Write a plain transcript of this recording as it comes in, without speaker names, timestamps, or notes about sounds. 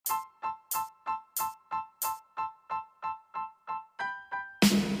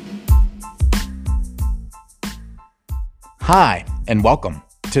Hi, and welcome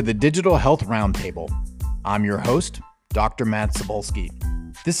to the Digital Health Roundtable. I'm your host, Dr. Matt Cebulski.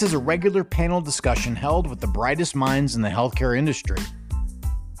 This is a regular panel discussion held with the brightest minds in the healthcare industry.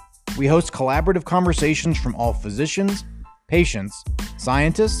 We host collaborative conversations from all physicians, patients,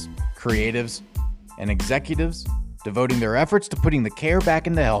 scientists, creatives, and executives, devoting their efforts to putting the care back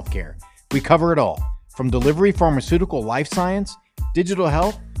into healthcare. We cover it all, from delivery, pharmaceutical, life science, digital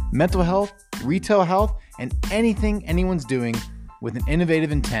health, mental health, retail health, and anything anyone's doing with an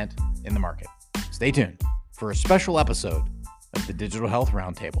innovative intent in the market. Stay tuned for a special episode of the Digital Health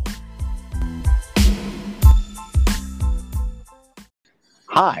Roundtable.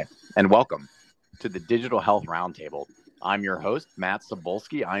 Hi, and welcome to the Digital Health Roundtable. I'm your host, Matt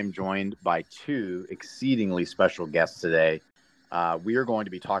Cebulski. I'm joined by two exceedingly special guests today. We are going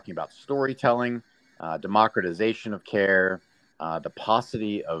to be talking about storytelling, democratization of care, the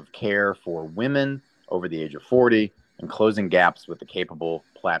paucity of care for women over the age of 40, and closing gaps with the capable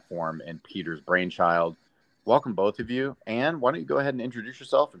platform and Peter's brainchild. Welcome, both of you. Anne, why don't you go ahead and introduce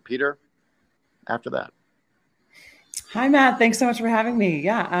yourself, and Peter, after that. Hi, Matt. Thanks so much for having me.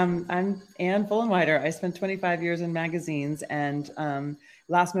 Yeah, I'm Anne Fullenwider. I spent 25 years in magazines, and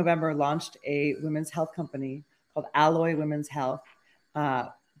last November launched a women's health company called Alloy Women's Health,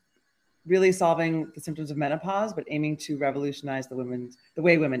 really solving the symptoms of menopause, but aiming to revolutionize the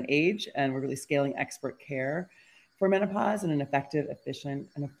way women age. And we're really scaling expert care for menopause in an effective, efficient,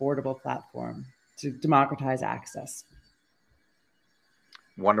 and affordable platform to democratize access.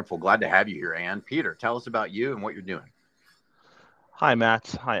 Wonderful. Glad to have you here, Anne. Peter, tell us about you and what you're doing. Hi, Matt.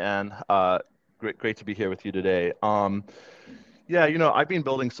 Hi, Anne. Great to be here with you today. Yeah, I've been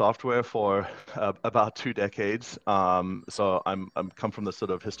building software for about 2 decades. So I'm come from the sort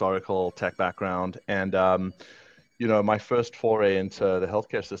of historical tech background, and my first foray into the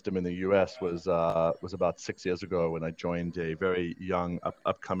healthcare system in the U.S. was about 6 years ago when I joined a very young,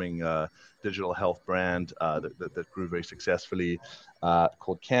 upcoming digital health brand that grew very successfully,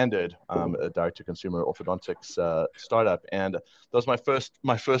 called Candid, a direct-to-consumer orthodontics startup. And that was my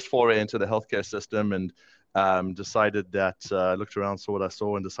first foray into the healthcare system, and decided that I looked around, saw what I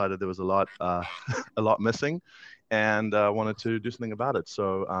saw, and decided there was a lot missing, and wanted to do something about it.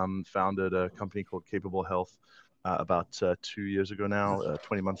 So founded a company called Capable Health about 2 years ago now,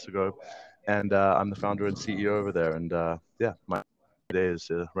 20 months ago, and I'm the founder and CEO over there. And my day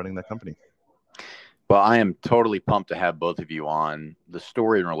is running that company. Well, I am totally pumped to have both of you on. The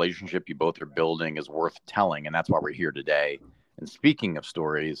story and relationship you both are building is worth telling, and that's why we're here today. And speaking of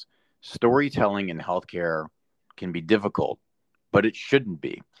stories, storytelling in healthcare can be difficult, but it shouldn't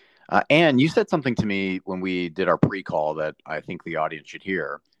be. Anne, you said something to me when we did our pre-call that I think the audience should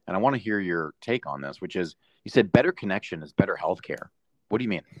hear, and I want to hear your take on this, which is, you said better connection is better healthcare. What do you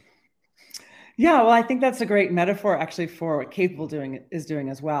mean? Yeah, well, I think that's a great metaphor actually for what Capable is doing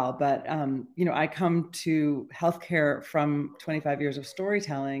as well. But, I come to healthcare from 25 years of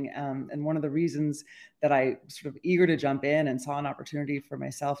storytelling. And one of the reasons that I sort of eager to jump in and saw an opportunity for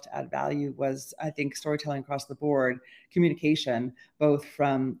myself to add value was, I think, storytelling across the board, communication, both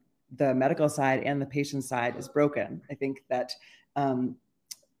from the medical side and the patient side, is broken. I think that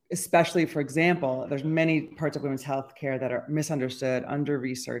especially, for example, there's many parts of women's health care that are misunderstood,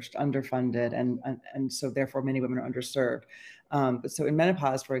 under-researched, underfunded, and so therefore many women are underserved. So in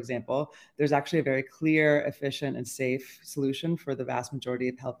menopause, for example, there's actually a very clear, efficient, and safe solution for the vast majority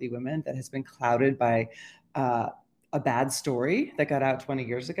of healthy women that has been clouded by a bad story that got out 20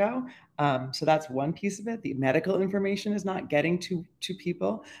 years ago. So that's one piece of it. The medical information is not getting to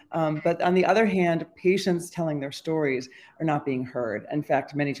people. But on the other hand, patients telling their stories are not being heard. In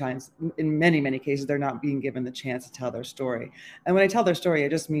fact, many times, in many, many cases, they're not being given the chance to tell their story. And when I tell their story, I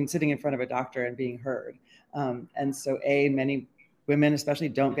just mean sitting in front of a doctor and being heard. And so many women especially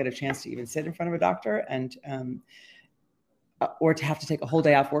don't get a chance to even sit in front of a doctor, and or to have to take a whole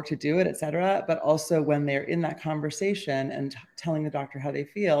day off work to do it, et cetera. But also when they're in that conversation and telling the doctor how they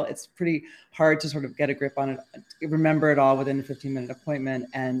feel, it's pretty hard to sort of get a grip on it, remember it all within a 15-minute appointment,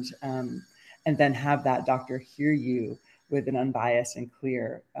 and then have that doctor hear you with an unbiased and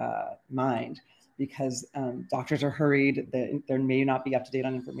clear mind. Because doctors are hurried, there may not be up to date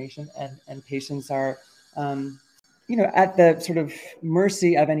on information, and patients are at the sort of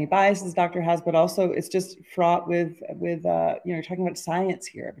mercy of any biases the doctor has, but also it's just fraught with you're talking about science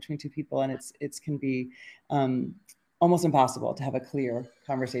here between two people, and it can be almost impossible to have a clear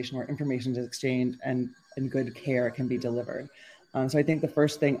conversation where information is exchanged and good care can be delivered. So I think the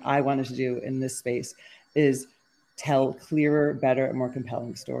first thing I wanted to do in this space is tell clearer, better, and more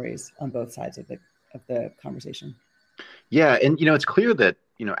compelling stories on both sides of the conversation. Yeah, and it's clear that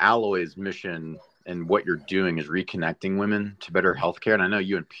Alloy's mission and what you're doing is reconnecting women to better healthcare. And I know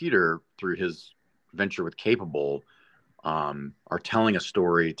you and Peter, through his venture with Capable, are telling a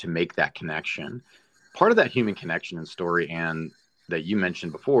story to make that connection. Part of that human connection and story, and that you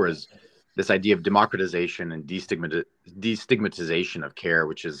mentioned before, is this idea of democratization and destigmatization of care,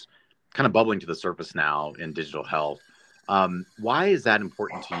 which is kind of bubbling to the surface now in digital health. Why is that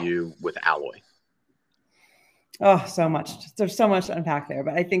important to you with Alloy? Oh, so much. There's so much to unpack there.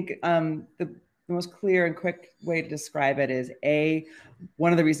 But I think the most clear and quick way to describe it is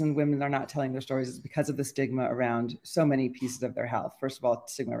one of the reasons women are not telling their stories is because of the stigma around so many pieces of their health. First of all,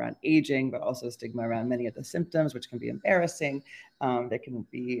 stigma around aging, but also stigma around many of the symptoms, which can be embarrassing. They can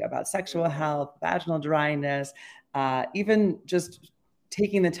be about sexual health, vaginal dryness, even just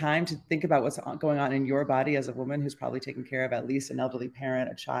taking the time to think about what's going on in your body as a woman who's probably taking care of at least an elderly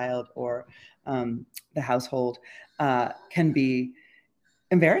parent, a child, or the household can be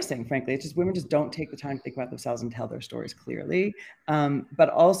embarrassing, frankly. It's just women just don't take the time to think about themselves and tell their stories clearly. But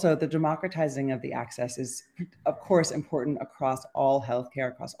also the democratizing of the access is, of course, important across all healthcare,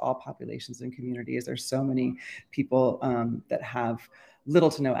 across all populations and communities. There's so many people that have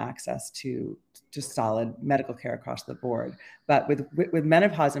little to no access to solid medical care across the board. But with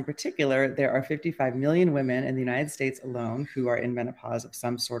menopause in particular, there are 55 million women in the United States alone who are in menopause of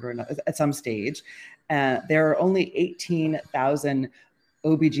some sort or another, at some stage. There are only 18,000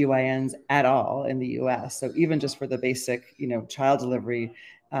 OBGYNs at all in the US. So even just for the basic, child delivery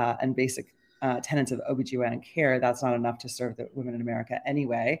and basic tenets of OBGYN care, that's not enough to serve the women in America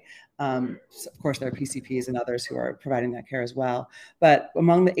anyway. So of course, there are PCPs and others who are providing that care as well. But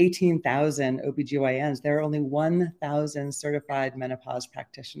among the 18,000 OBGYNs, there are only 1,000 certified menopause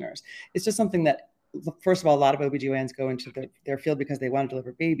practitioners. It's just something that, first of all, a lot of OBGYNs go into their field because they want to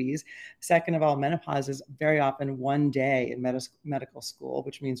deliver babies. Second of all, menopause is very often one day in medical school,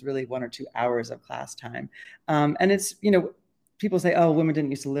 which means really 1 or 2 hours of class time. And it's, people say, oh, women didn't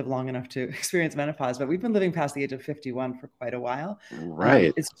used to live long enough to experience menopause, but we've been living past the age of 51 for quite a while.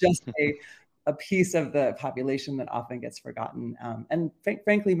 Right. It's just a piece of the population that often gets forgotten. And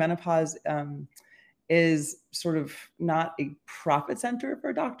frankly, menopause is sort of not a profit center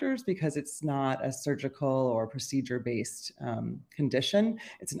for doctors because it's not a surgical or procedure-based condition.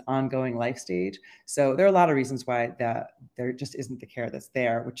 It's an ongoing life stage. So there are a lot of reasons why there just isn't the care that's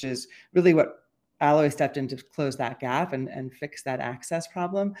there, which is really what Alloy stepped in to close that gap and fix that access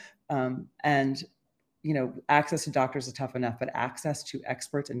problem. And access to doctors is tough enough, but access to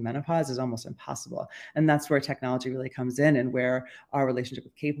experts in menopause is almost impossible. And that's where technology really comes in and where our relationship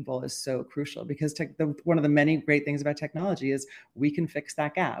with Capable is so crucial, because one of the many great things about technology is we can fix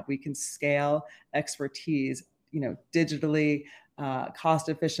that gap. We can scale expertise, digitally, cost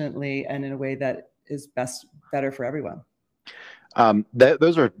efficiently, and in a way that is better for everyone.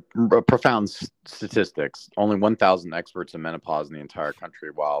 Those are profound statistics. Only 1,000 experts in menopause in the entire country,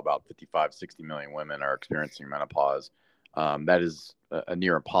 while about 55, 60 million women are experiencing menopause. That is a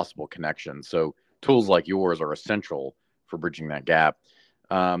near impossible connection. So tools like yours are essential for bridging that gap.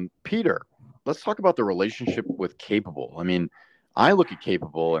 Peter, let's talk about the relationship with Capable. I mean, I look at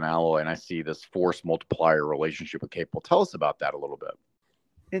Capable and Alloy and I see this force multiplier relationship with Capable. Tell us about that a little bit.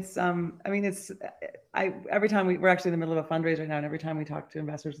 It's, every time we're actually in the middle of a fundraiser right now, and every time we talk to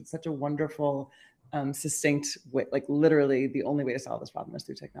investors, it's such a wonderful, succinct way, like literally the only way to solve this problem is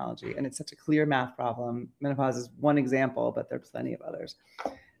through technology. And it's such a clear math problem. Menopause is one example, but there's plenty of others.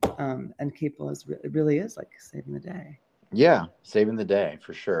 And Capable it really is like saving the day. Yeah, saving the day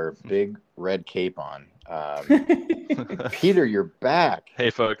for sure. Big red cape on. Peter, you're back. Hey,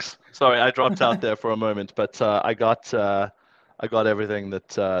 folks. Sorry, I dropped out there for a moment, but I got everything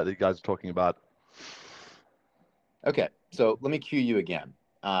that you guys are talking about. Okay, so let me cue you again.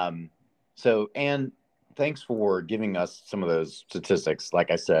 So, Anne, thanks for giving us some of those statistics.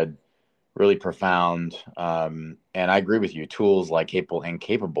 Like I said, really profound. And I agree with you. Tools like Capable and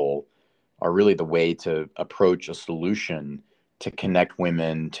Capable are really the way to approach a solution to connect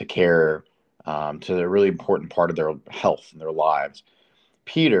women to care, to a really important part of their health and their lives.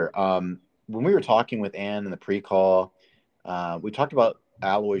 Peter, when we were talking with Anne in the pre-call, we talked about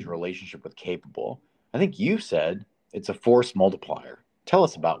Alloy's relationship with Capable. I think you said it's a force multiplier. Tell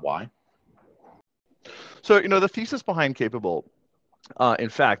us about why. So, the thesis behind Capable, in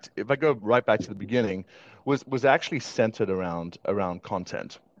fact, if I go right back to the beginning, was actually centered around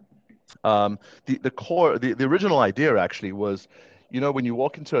content. The original idea actually was, when you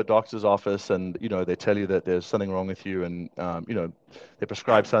walk into a doctor's office and they tell you that there's something wrong with you, and they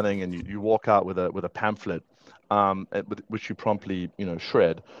prescribe something, and you walk out with a pamphlet, which you promptly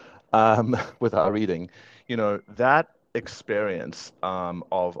shred without reading. That experience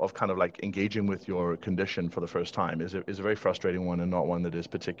of kind of like engaging with your condition for the first time is a very frustrating one, and not one that is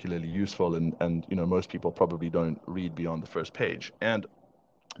particularly useful. And most people probably don't read beyond the first page. And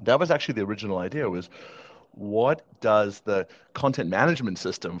that was actually the original idea, was what does the content management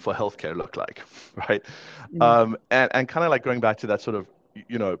system for healthcare look like, right? And kind of like going back to that sort of,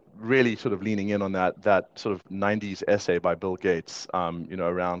 really sort of leaning in on that sort of 90s essay by Bill Gates,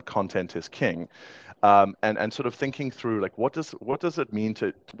 around content is king. And sort of thinking through, like, what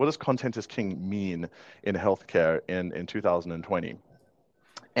does content is king mean in healthcare in 2020?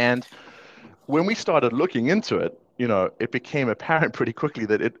 And when we started looking into it, it became apparent pretty quickly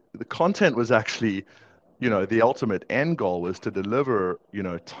that the content was actually, the ultimate end goal was to deliver,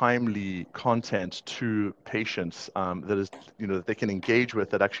 timely content to patients, that is, that they can engage with,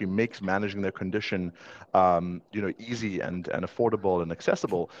 that actually makes managing their condition, easy and affordable and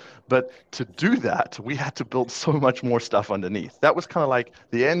accessible. But to do that, we had to build so much more stuff underneath. That was kind of like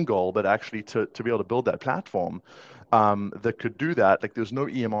the end goal, but actually to be able to build that platform that could do that. Like, there's no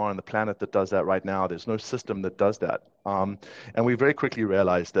EMR on the planet that does that right now. There's no system that does that. And we very quickly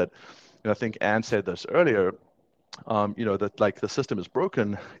realized that, I think Anne said this earlier, that like the system is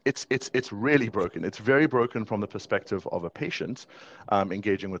broken. It's really broken. It's very broken from the perspective of a patient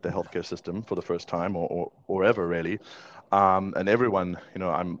engaging with the healthcare system for the first time or ever, really. And everyone,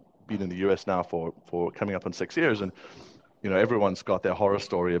 I'm been in the US now for coming up on 6 years, and everyone's got their horror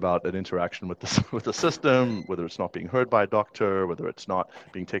story about an interaction with the system, whether it's not being heard by a doctor, whether it's not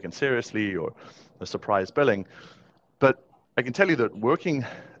being taken seriously, or a surprise billing. But I can tell you that working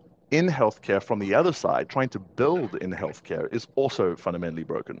in healthcare from the other side, trying to build in healthcare, is also fundamentally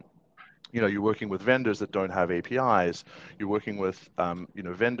broken. You're working with vendors that don't have APIs. You're working with,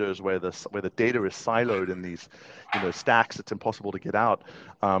 vendors where the data is siloed in these, stacks. It's impossible to get out.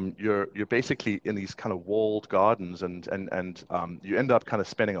 You're basically in these kind of walled gardens, and you end up kind of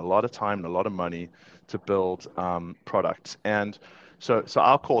spending a lot of time and a lot of money to build products. And so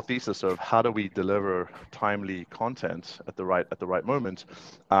our core thesis of how do we deliver timely content at the right moment,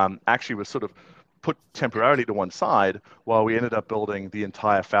 actually was sort of put temporarily to one side, while we ended up building the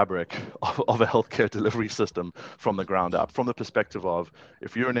entire fabric of a healthcare delivery system from the ground up, from the perspective of,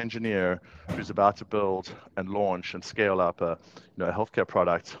 if you're an engineer who's about to build and launch and scale up a healthcare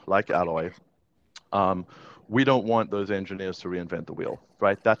product like Alloy, we don't want those engineers to reinvent the wheel,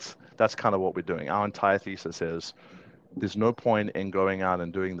 right? That's kind of what we're doing. Our entire thesis is, there's no point in going out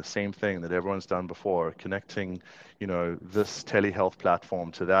and doing the same thing that everyone's done before, connecting, this telehealth platform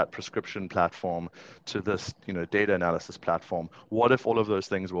to that prescription platform to this, data analysis platform. What if all of those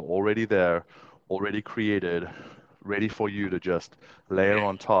things were already there, already created, ready for you to just layer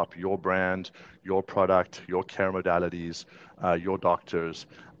on top your brand, your product, your care modalities, your doctors,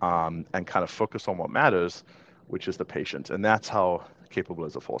 and kind of focus on what matters, which is the patient. And that's how Capable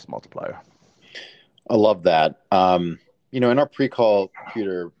is a force multiplier. I love that. In our pre-call,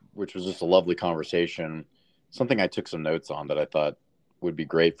 Peter, which was just a lovely conversation, something I took some notes on that I thought would be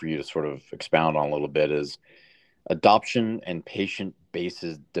great for you to sort of expound on a little bit is adoption and patient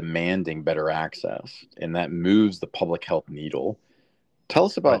bases demanding better access, and that moves the public health needle. Tell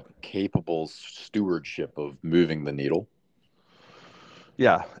us about Capable's stewardship of moving the needle.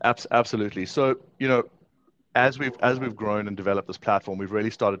 Yeah, absolutely. So, as we've grown and developed this platform, we've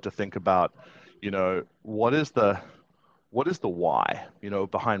really started to think about, what is the why,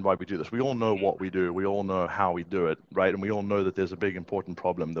 behind why we do this. We all know what we do. We all know how we do it, right? And we all know that there's a big important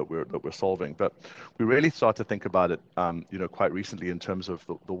problem that we're solving. But we really start to think about it, quite recently in terms of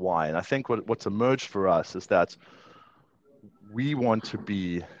the why. And I think what's emerged for us is that we want to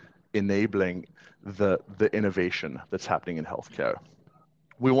be enabling the innovation that's happening in healthcare.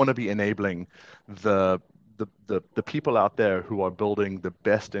 We want to be enabling the people out there who are building the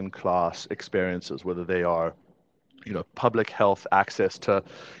best in class experiences, whether they are, public health access to,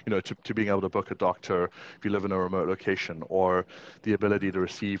 to being able to book a doctor if you live in a remote location, or the ability to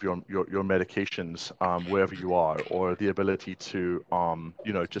receive your medications wherever you are, or the ability to,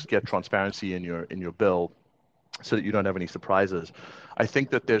 just get transparency in your bill so that you don't have any surprises. I think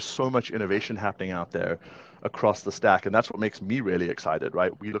that there's so much innovation happening out there across the stack, and that's what makes me really excited,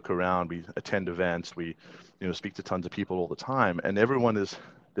 right? We look around, we attend events, we speak to tons of people all the time, and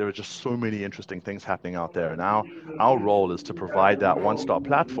there are just so many interesting things happening out there. And our role is to provide that one-stop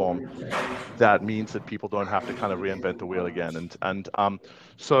platform that means that people don't have to kind of reinvent the wheel again. And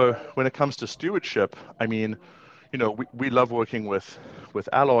so when it comes to stewardship, I mean, we love working with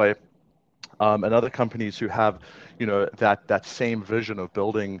Alloy. and other companies who have, that same vision of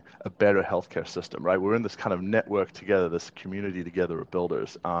building a better healthcare system, right? We're in this kind of network together, this community together of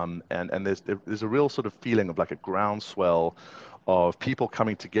builders, and there's a real sort of feeling of like a groundswell of people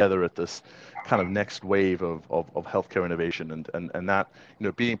coming together at this kind of next wave of healthcare innovation, and that,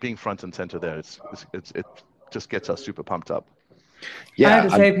 being front and center there, it just gets us super pumped up. Yeah, I have to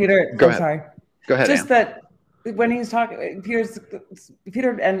say, Peter. Go ahead. Sorry. Go ahead. Just Ann. that when he's talking,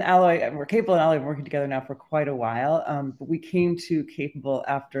 Peter and Alloy, we're Capable and Alloy have been working together now for quite a while. But we came to Capable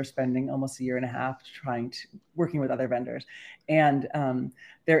after spending almost a year and a half working with other vendors, and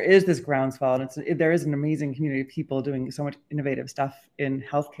there is this groundswell, and there is an amazing community of people doing so much innovative stuff in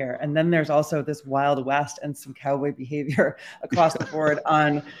healthcare. And then there's also this Wild West and some cowboy behavior across the board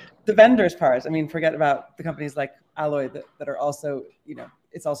on the vendors' parts. I mean, forget about the companies like Alloy that are also,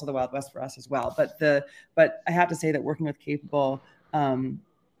 it's also the Wild West for us as well. But I have to say that working with Capable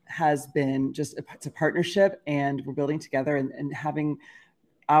has been it's a partnership, and we're building together, and having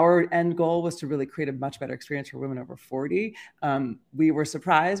our end goal was to really create a much better experience for women over 40. We were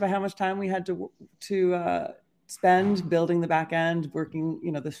surprised by how much time we had to spend building the back end, working,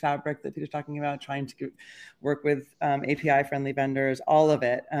 this fabric that Peter's talking about, trying to work with API friendly vendors, all of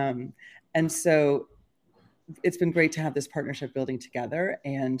it. And so it's been great to have this partnership building together.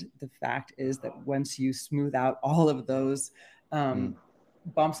 And the fact is that once you smooth out all of those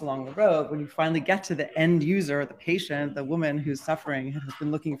bumps along the road, when you finally get to the end user, the patient, the woman who's suffering, has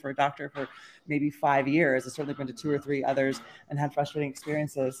been looking for a doctor for maybe 5 years, has certainly been to 2 or 3 others and had frustrating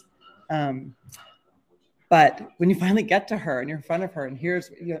experiences. But when you finally get to her and you're in front of her, and here's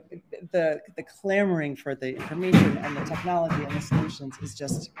the clamoring for the information and the technology and the solutions is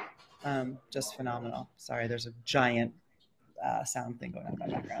just phenomenal. Sorry, there's a giant sound thing going on in my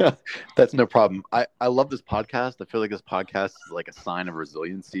background. That's no problem. I love this podcast. I feel like this podcast is like a sign of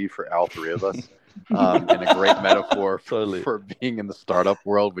resiliency for all three of us, and a great metaphor for being in the startup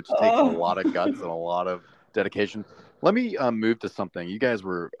world, which takes a lot of guts and a lot of dedication. Let me move to something. You guys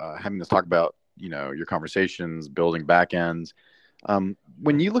were having this talk about, your conversations, building backends.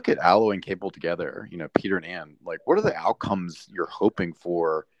 When you look at Alloy and Capable together, Peter and Ann, like, what are the outcomes you're hoping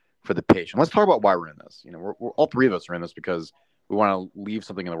for the patient? Let's talk about why we're in this. We're all three of us are in this because we want to leave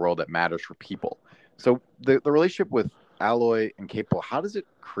something in the world that matters for people. So the relationship with Alloy and Capable, how does it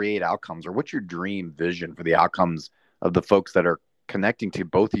create outcomes, or what's your dream vision for the outcomes of the folks that are connecting to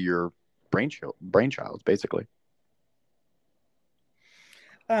both of your brainchilds, basically?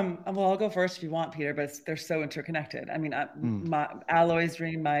 Well, I'll go first if you want, Peter, but they're so interconnected. I mean, Alloy's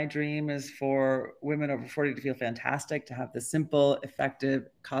dream, my dream is for women over 40 to feel fantastic, to have the simple, effective,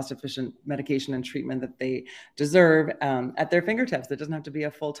 cost-efficient medication and treatment that they deserve at their fingertips. That doesn't have to be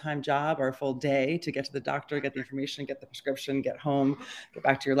a full-time job or a full day to get to the doctor, get the information, get the prescription, get home, get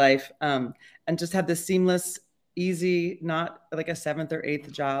back to your life, and just have this seamless, easy, not like a 7th or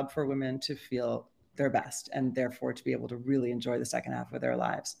 8th job for women to feel their best, and therefore to be able to really enjoy the second half of their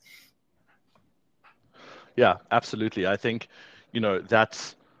lives. Yeah, absolutely. I think,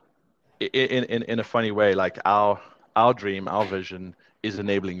 that's in a funny way, like our dream, our vision is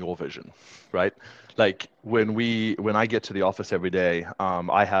enabling your vision, right? Like when I get to the office every day,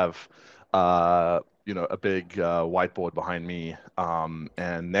 I have a big whiteboard behind me,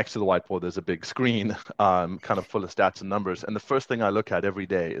 and next to the whiteboard there's a big screen kind of full of stats and numbers, and the first thing I look at every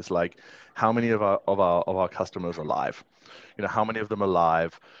day is like, how many of our customers are live, how many of them are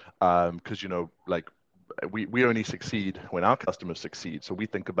live, because like we only succeed when our customers succeed. So we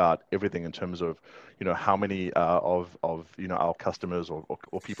think about everything in terms of, how many of our customers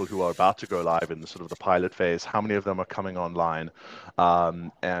or people who are about to go live in the sort of the pilot phase, how many of them are coming online,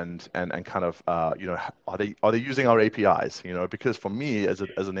 and kind of, are they using our APIs? Because for me as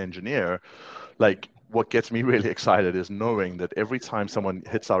an engineer, like, what gets me really excited is knowing that every time someone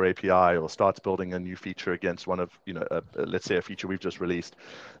hits our API or starts building a new feature against one of, let's say a feature we've just released,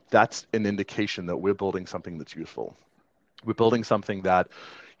 that's an indication that we're building something that's useful. We're building something that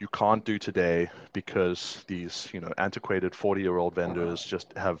you can't do today because these, antiquated 40-year-old vendors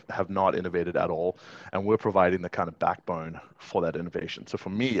just have not innovated at all. And we're providing the kind of backbone for that innovation. So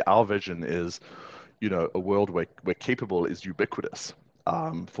for me, our vision is, a world where Capable is ubiquitous.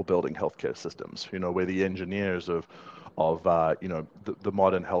 For building healthcare systems, where the engineers of the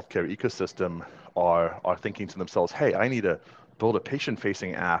modern healthcare ecosystem are thinking to themselves, hey, I need to build a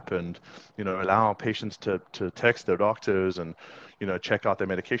patient-facing app and allow patients to text their doctors and check out their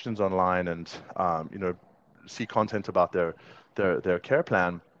medications online and see content about their care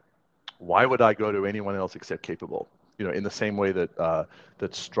plan. Why would I go to anyone else except Capable? In the same way that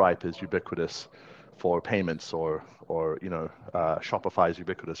Stripe is ubiquitous for payments or Shopify's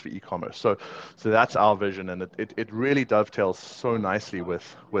ubiquitous for e-commerce. So that's our vision, and it really dovetails so nicely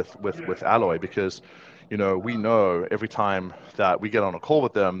with Alloy, because we know every time that we get on a call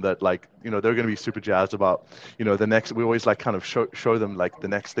with them that they're going to be super jazzed about the next. We always kind of show them the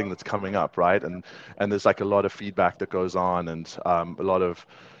next thing that's coming up, right? And there's a lot of feedback that goes on, and a lot of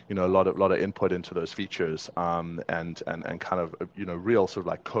input into those features, and kind of real sort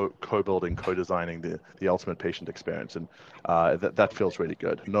of co-building, co-designing the ultimate patient experience, and that feels really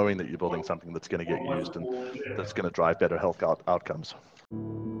good, knowing that you're building something that's going to get used and that's going to drive better health outcomes.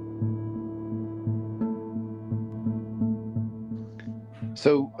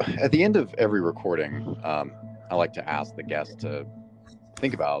 So at the end of every recording, I like to ask the guest to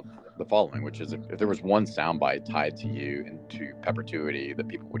think about the following, which is if there was one soundbite tied to you and to Peppertuity that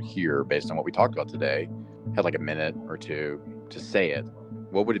people would hear based on what we talked about today, had a minute or two to say it,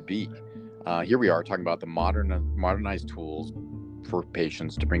 what would it be? Here we are talking about the modernized tools for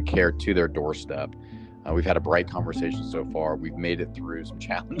patients to bring care to their doorstep. We've had a bright conversation so far. We've made it through some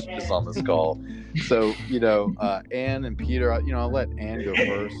challenges on this call. So, Anne and Peter, I'll let Anne go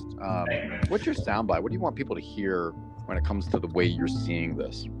first. What's your soundbite? What do you want people to hear when it comes to the way you're seeing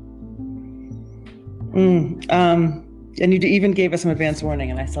this? And you even gave us some advance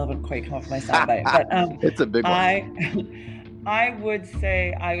warning, and I still haven't quite come up with my soundbite. But it's a big one. I would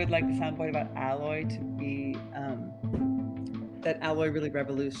say I would like the soundbite about Alloy to be that Alloy really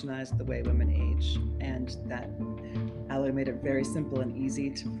revolutionized the way women age, and that Alloy made it very simple and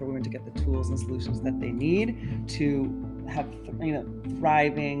easy for women to get the tools and solutions that they need to have,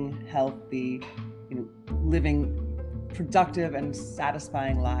 thriving, healthy, living productive and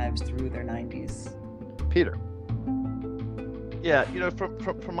satisfying lives through their 90s. Peter. Yeah,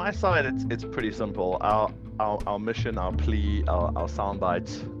 from my side, it's pretty simple. Our mission, our plea, our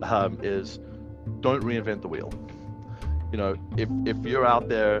soundbites is don't reinvent the wheel. If you're out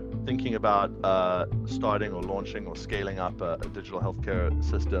there thinking about starting or launching or scaling up a digital healthcare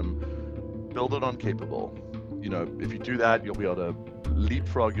system, build it on Capable. If you do that, you'll be able to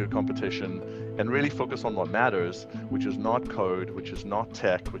leapfrog your competition and really focus on what matters, which is not code, which is not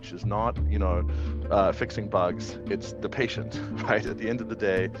tech, which is not fixing bugs. It's the patient, right? At the end of the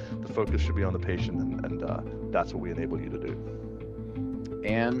day, the focus should be on the patient, and that's what we enable you to do.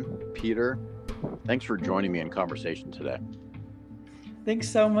 Anne, Peter, thanks for joining me in conversation today. Thanks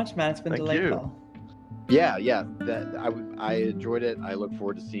so much, Matt. It's been delightful. Yeah. I enjoyed it. I look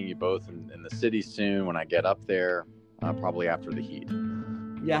forward to seeing you both in the city soon when I get up there, probably after the heat.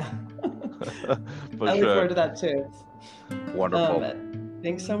 Yeah. I look forward to that too. Wonderful.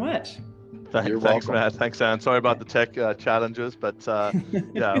 Thanks so much. Thanks, Matt. Thanks, Anne. Sorry about the tech challenges, but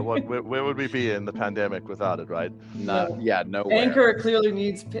yeah, where would we be in the pandemic without it, right? No way. Anchor clearly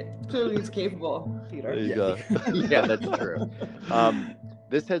needs Capable, Peter. There you go. Yeah, that's true.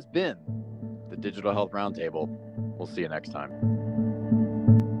 This has been the Digital Health Roundtable. We'll see you next time.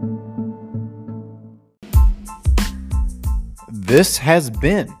 This has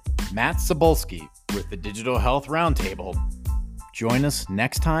been Matt Cybulski with the Digital Health Roundtable. Join us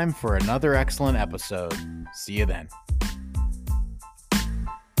next time for another excellent episode. See you then.